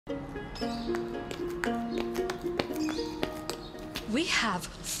We have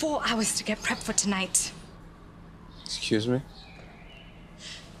 4 hours to get prepped for tonight. Excuse me?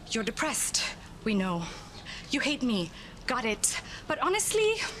 You're depressed, we know. You hate me, got it. But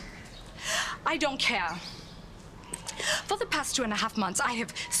honestly, I don't care. For the past 2.5 months, I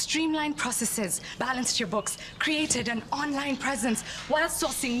have streamlined processes, balanced your books, created an online presence while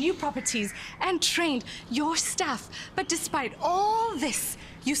sourcing new properties and trained your staff. But despite all this,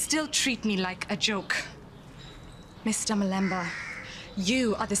 you still treat me like a joke. Mr. Malemba,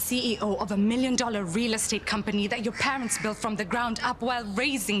 you are the CEO of $1 million real estate company that your parents built from the ground up while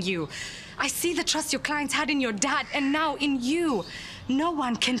raising you. I see the trust your clients had in your dad and now in you. No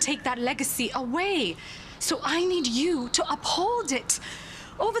one can take that legacy away. So I need you to uphold it.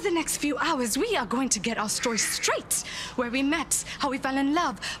 Over the next few hours, we are going to get our story straight. Where we met, how we fell in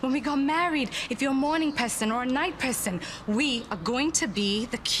love, when we got married, if you're a morning person or a night person. We are going to be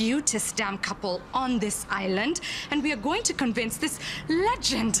the cutest damn couple on this island, and we are going to convince this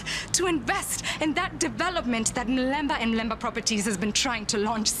legend to invest in that development that Malemba and Malemba Properties has been trying to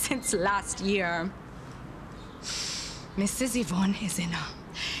launch since last year. Mrs. Yvonne Izina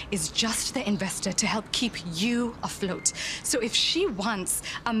is just the investor to help keep you afloat. So if she wants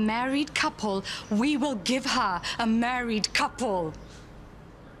a married couple, we will give her a married couple.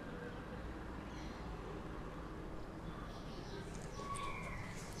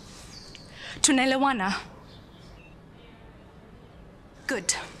 Tunaelewana?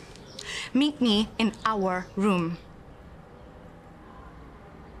 Good. Meet me in our room.